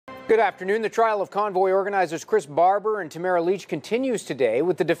Good afternoon. The trial of convoy organizers Chris Barber and Tamara Leach continues today,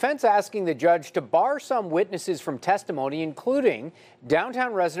 with the defense asking the judge to bar some witnesses from testimony, including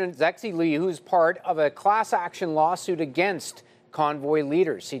downtown resident Zexi Leah, who's part of a class action lawsuit against convoy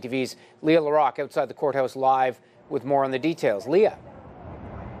leaders. CTV's Leah Larocque outside the courthouse live with more on the details. Leah.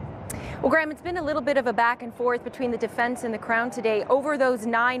 Well, Graham, it's been a little bit of a back and forth between the defense and the Crown today over those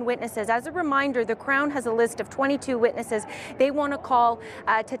 9 witnesses. As a reminder, the Crown has a list of 22 witnesses they want to call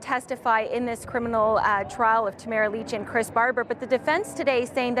to testify in this criminal trial of Tamara Leach and Chris Barber. But the defense today is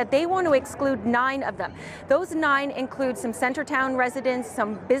saying that they want to exclude 9 of them. Those 9 include some Centertown residents,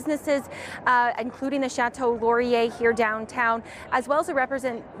 some businesses, including the Chateau Laurier here downtown, as well as a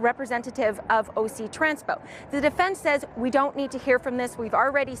representative of OC Transpo. The defense says we don't need to hear from this. We've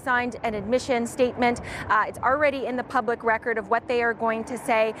already signed an admission statement. It's already in the public record of what they are going to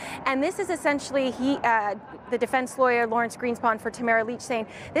say. And this is essentially the defense lawyer, Lawrence Greenspon, for Tamara Leach, saying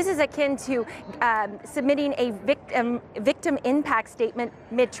this is akin to submitting a victim impact statement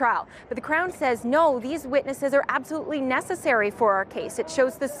mid-trial. But the Crown says, no, these witnesses are absolutely necessary for our case. It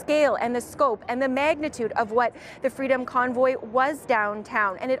shows the scale and the scope and the magnitude of what the Freedom Convoy was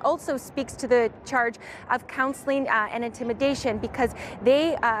downtown. And it also speaks to the charge of counseling and intimidation, because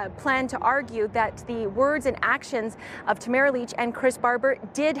they plan to argue that the words and actions of Tamara Leach and Chris Barber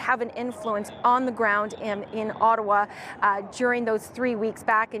did have an influence on the ground in Ottawa during those 3 weeks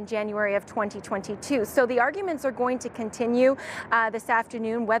back in January of 2022. So the arguments are going to continue this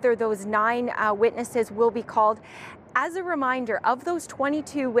afternoon, whether those 9 witnesses will be called. As a reminder, of those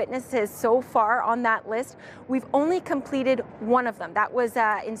 22 witnesses so far on that list, we've only completed 1 of them. That was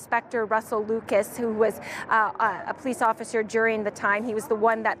Inspector Russell Lucas, who was a police officer during the time. He was the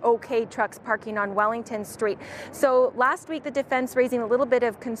one that okayed trucks parking on Wellington Street. So last week, the defense raising a little bit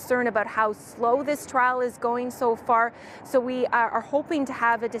of concern about how slow this trial is going so far. So we are hoping to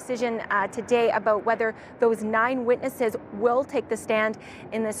have a decision today about whether those 9 witnesses will take the stand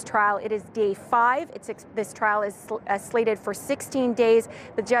in this trial. It is day 5. This trial is slated for 16 days.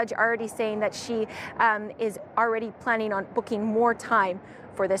 The judge already saying that she is already planning on booking more time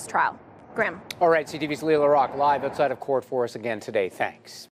for this trial. Graham. All right, CTV's Leah Larocque live outside of court for us again today. Thanks.